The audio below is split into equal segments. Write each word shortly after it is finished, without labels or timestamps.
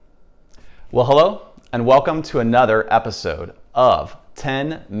Well, hello, and welcome to another episode of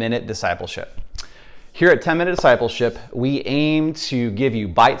 10-Minute Discipleship. Here at 10-Minute Discipleship, we aim to give you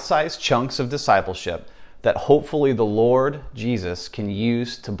bite-sized chunks of discipleship that hopefully the Lord Jesus can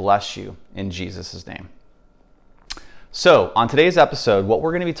use to bless you in Jesus' name. So, on today's episode, what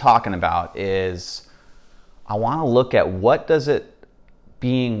we're going to be talking about is I want to look at what does it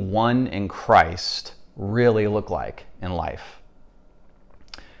being one in Christ really look like in life.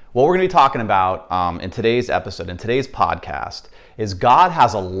 What we're going to be talking about in today's episode, in today's podcast, is God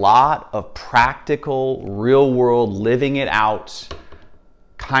has a lot of practical, real-world, living it out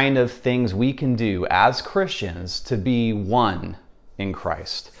kind of things we can do as Christians to be one in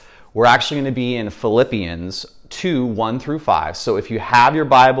Christ. We're actually going to be in Philippians 2, 1 through 5. So if you have your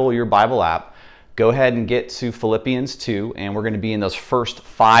Bible app, go ahead and get to Philippians 2, and we're going to be in those first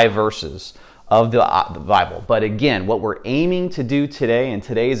 5 verses of the Bible. But again, what we're aiming to do today in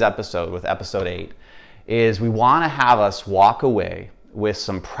today's episode with episode 8 is we want to have us walk away with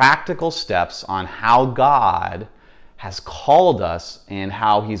some practical steps on how God has called us and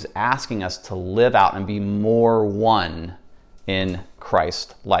how He's asking us to live out and be more one in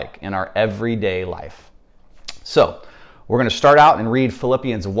Christ-like in our everyday life. So we're going to start out and read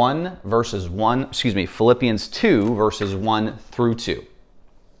Philippians 2 verses 1 through 2.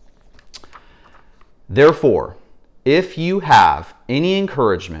 Therefore, if you have any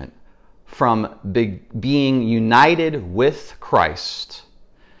encouragement from being united with Christ,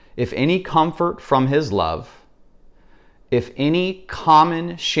 if any comfort from His love, if any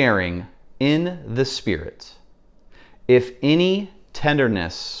common sharing in the Spirit, if any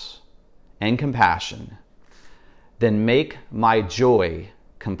tenderness and compassion, then make my joy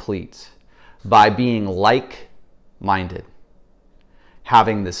complete by being like-minded,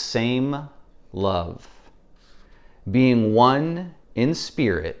 having the same love, being one in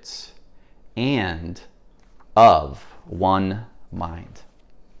spirit and of one mind.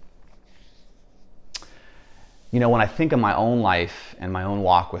 You know, when I think of my own life and my own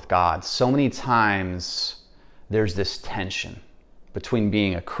walk with God, so many times there's this tension between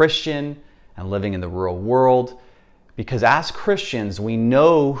being a Christian and living in the real world, because as Christians, we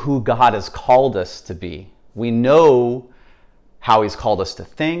know who God has called us to be. We know how He's called us to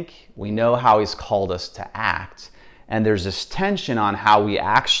think. We know how He's called us to act. And there's this tension on how we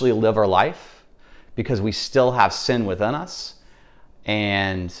actually live our life because we still have sin within us,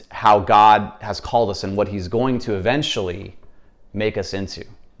 and how God has called us and what He's going to eventually make us into,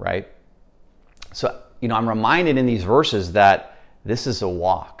 right? So, you know, I'm reminded in these verses that this is a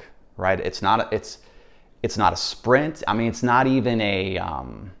walk, right? It's not a sprint. I mean, it's not even a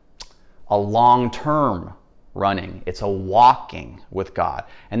long-term running. It's a walking with God.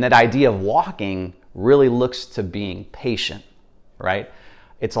 And that idea of walking really looks to being patient, right?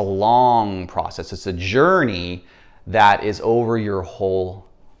 It's a long process. It's a journey that is over your whole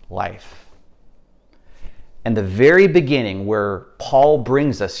life. And the very beginning where Paul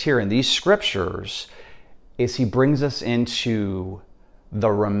brings us here in these scriptures is he brings us into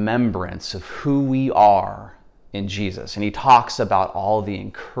the remembrance of who we are in Jesus. And he talks about all the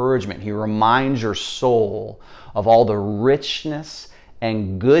encouragement. He reminds your soul of all the richness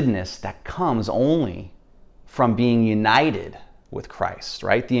and goodness that comes only from being united with Christ,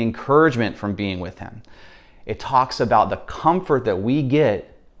 right? The encouragement from being with Him. It talks about the comfort that we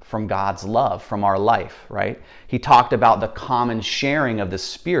get from God's love, from our life, right? He talked about the common sharing of the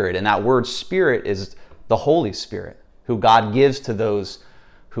Spirit, and that word Spirit is the Holy Spirit, who God gives to those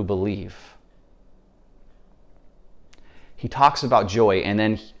who believe. He talks about joy, and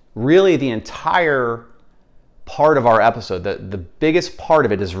then really the entire part of our episode, the biggest part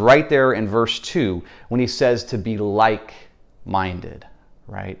of it is right there in verse 2 when he says to be like-minded,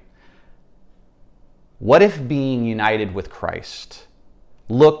 right? What if being united with Christ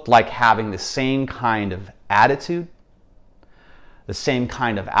looked like having the same kind of attitude, the same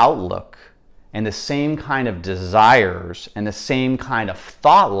kind of outlook, and the same kind of desires and the same kind of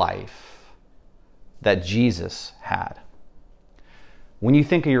thought life that Jesus had? When you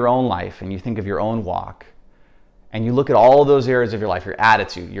think of your own life and you think of your own walk, and you look at all those areas of your life, your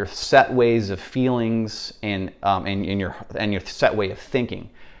attitude, your set ways of feelings, and your set way of thinking,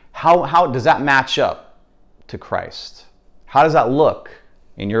 how does that match up to Christ? How does that look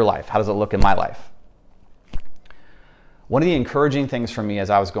in your life? How does it look in my life? One of the encouraging things for me as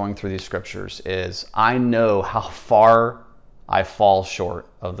I was going through these scriptures is I know how far I fall short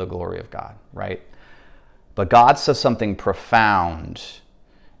of the glory of God, right? But God says something profound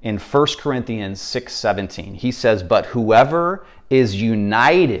in 1 Corinthians 6:17. He says, "But whoever is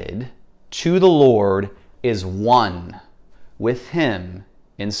united to the Lord is one with Him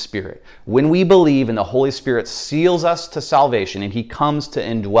in spirit. When we believe and the Holy Spirit seals us to salvation and he comes to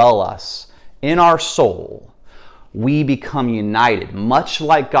indwell us in our soul, we become united, much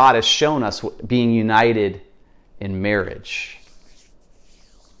like God has shown us being united in marriage.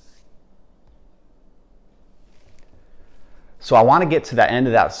 So I want to get to the end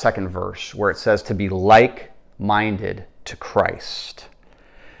of that second verse where it says to be like-minded to Christ.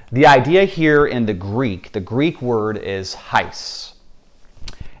 The idea here in the Greek word is hais.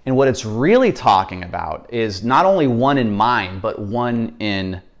 And what it's really talking about is not only one in mind, but one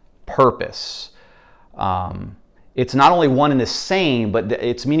in purpose. It's not only one and the same, but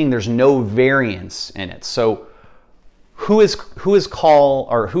it's meaning there's no variance in it. So who is Paul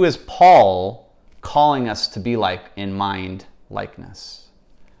calling us to be like in mind likeness?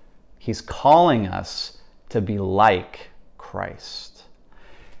 He's calling us to be like Christ.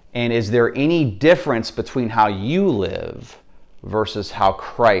 And is there any difference between how you live versus how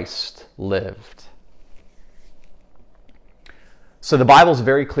Christ lived? So the Bible is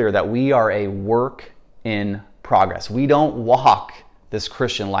very clear that we are a work in progress. We don't walk this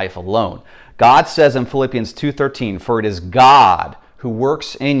Christian life alone. God says in Philippians 2:13, "For it is God who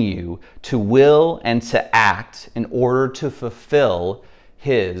works in you to will and to act in order to fulfill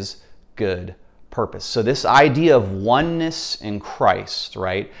his good purpose." So this idea of oneness in Christ,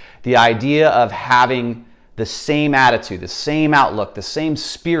 right? The idea of having the same attitude, the same outlook, the same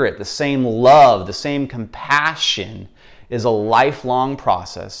spirit, the same love, the same compassion is a lifelong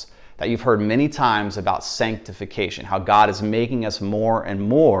process that you've heard many times about sanctification, how God is making us more and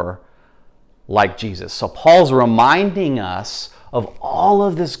more like Jesus. So Paul's reminding us of all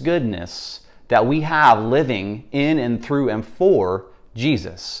of this goodness that we have living in and through and for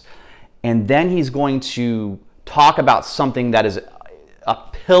Jesus. And then he's going to talk about something that is a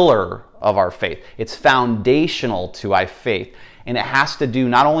pillar of our faith. It's foundational to our faith. And it has to do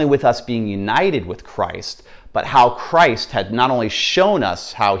not only with us being united with Christ, but how Christ had not only shown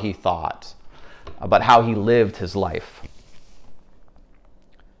us how he thought, but how he lived his life.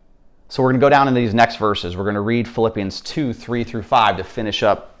 So we're going to go down in these next verses. We're going to read Philippians 2:3-5 to finish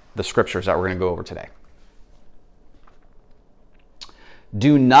up the scriptures that we're going to go over today.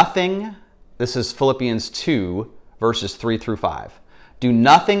 Do nothing, this is Philippians 2, verses 3-5. Do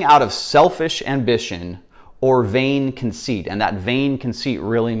nothing out of selfish ambition or vain conceit. And that vain conceit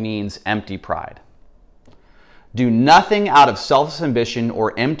really means empty pride. Do nothing out of selfish ambition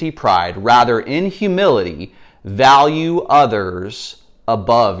or empty pride. Rather, in humility, value others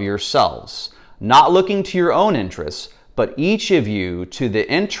above yourselves, not looking to your own interests, but each of you to the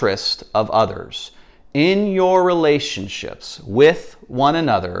interest of others. In your relationships with one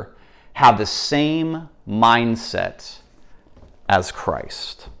another, have the same mindset as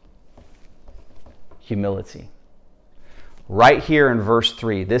Christ. Humility. Right here in verse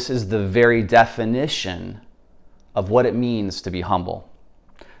 3, this is the very definition of what it means to be humble.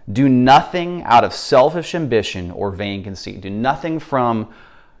 Do nothing out of selfish ambition or vain conceit. Do nothing from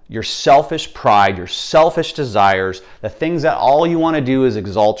your selfish pride, your selfish desires, the things that all you want to do is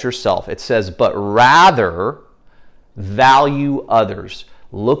exalt yourself. It says, but rather value others.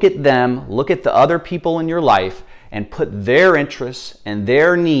 Look at them, look at the other people in your life, and put their interests and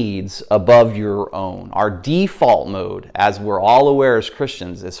their needs above your own. Our default mode, as we're all aware as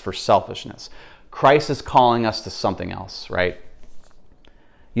Christians, is for selfishness. Christ is calling us to something else, right?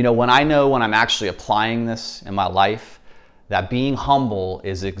 You know when I'm actually applying this in my life, that being humble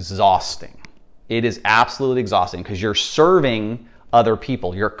is exhausting. It is absolutely exhausting because you're serving other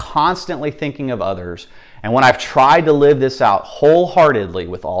people. You're constantly thinking of others. And when I've tried to live this out wholeheartedly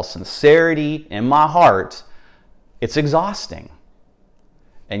with all sincerity in my heart, it's exhausting.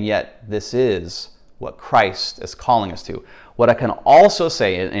 And yet this is what Christ is calling us to. What I can also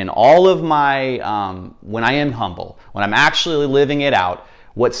say in all of my, when I am humble, when I'm actually living it out,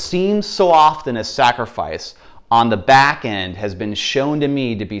 what seems so often as sacrifice on the back end has been shown to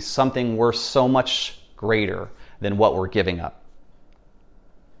me to be something worth so much greater than what we're giving up.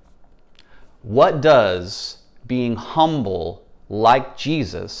 What does being humble like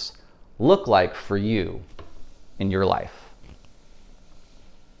Jesus look like for you in your life?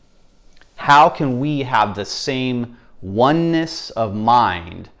 How can we have the same oneness of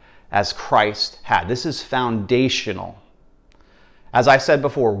mind as Christ had? This is foundational. As I said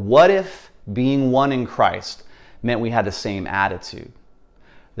before, what if being one in Christ meant we had the same attitude,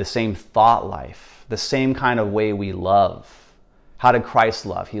 the same thought life, the same kind of way we love? How did Christ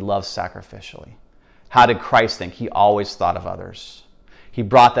love? He loved sacrificially. How did Christ think? He always thought of others. He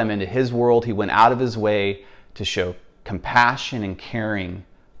brought them into his world. He went out of his way to show compassion and caring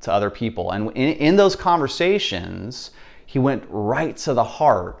to other people. And in those conversations, He went right to the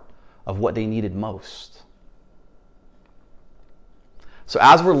heart of what they needed most. So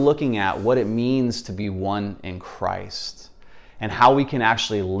as we're looking at what it means to be one in Christ and how we can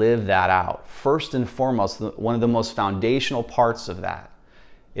actually live that out, first and foremost, one of the most foundational parts of that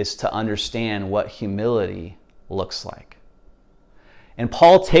is to understand what humility looks like. And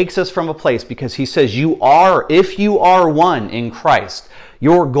Paul takes us from a place because he says, if you are one in Christ,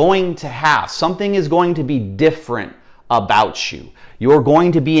 you're going to have, something is going to be different about you. You're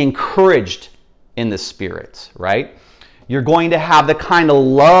going to be encouraged in the Spirit, right? You're going to have the kind of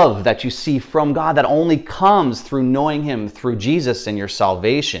love that you see from God that only comes through knowing Him through Jesus and your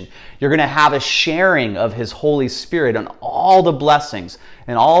salvation. You're going to have a sharing of His Holy Spirit and all the blessings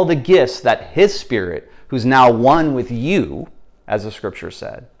and all the gifts that His Spirit, who's now one with you, as the scripture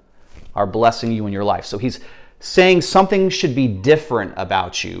said, are blessing you in your life. So he's saying something should be different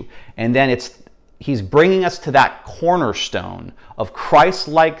about you. And then he's bringing us to that cornerstone of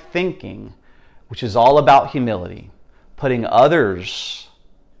Christ-like thinking, which is all about humility, putting others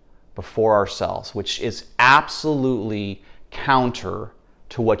before ourselves, which is absolutely counter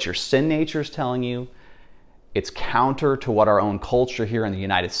to what your sin nature is telling you. It's counter to what our own culture here in the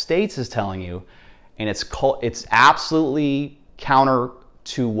United States is telling you. And it's absolutely counter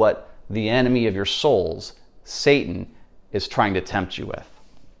to what the enemy of your souls, Satan, is trying to tempt you with.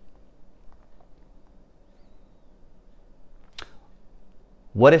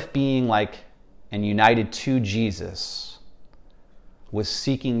 What if being like and united to Jesus was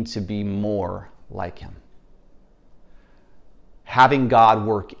seeking to be more like Him? Having God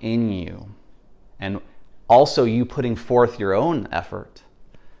work in you, and also you putting forth your own effort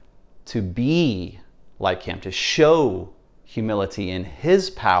to be like Him, to show humility in His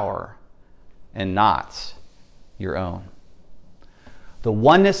power and not your own. The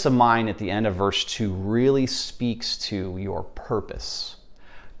oneness of mind at the end of verse 2 really speaks to your purpose.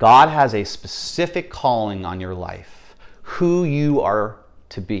 God has a specific calling on your life, who you are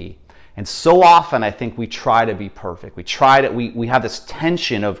to be. And so often I think we try to be perfect. We have this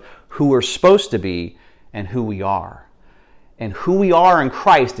tension of who we're supposed to be and who we are. And who we are in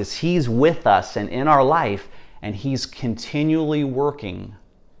Christ is He's with us and in our life, and He's continually working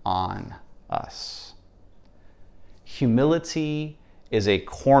on us. Humility is a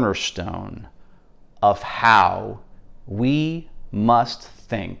cornerstone of how we must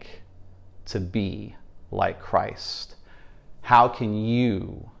think to be like Christ. How can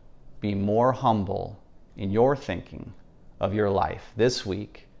you be more humble in your thinking of your life this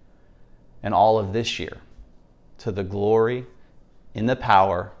week and all of this year to the glory in the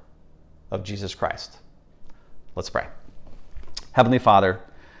power of Jesus Christ? Let's pray. Heavenly Father,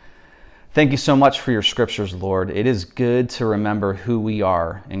 thank you so much for your scriptures, Lord. It is good to remember who we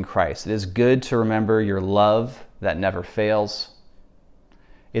are in Christ. It is good to remember your love that never fails.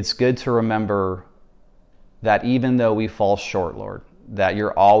 It's good to remember that even though we fall short, Lord, that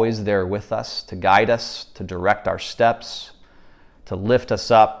you're always there with us to guide us, to direct our steps, to lift us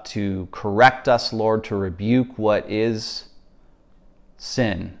up, to correct us, Lord, to rebuke what is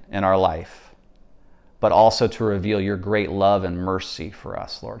sin in our life, but also to reveal your great love and mercy for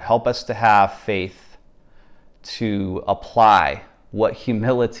us, Lord. Help us to have faith to apply what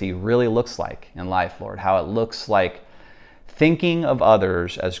humility really looks like in life, Lord, how it looks like thinking of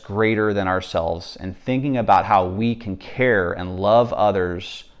others as greater than ourselves and thinking about how we can care and love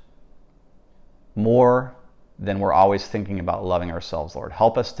others more than we're always thinking about loving ourselves, Lord.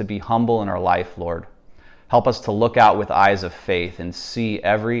 Help us to be humble in our life, Lord. Help us to look out with eyes of faith and see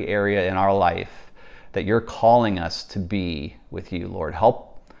every area in our life that you're calling us to be with you, Lord.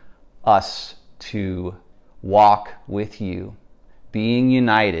 Help us to walk with you, being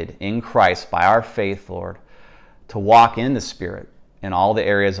united in Christ by our faith, Lord, to walk in the Spirit in all the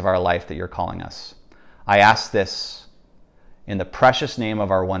areas of our life that you're calling us. I ask this in the precious name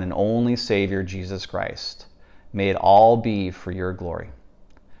of our one and only Savior, Jesus Christ. May it all be for your glory.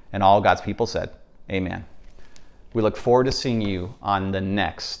 And all God's people said, amen. We look forward to seeing you on the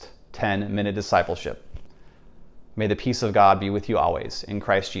next 10-minute discipleship. May the peace of God be with you always in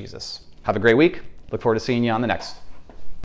Christ Jesus. Have a great week. Look forward to seeing you on the next.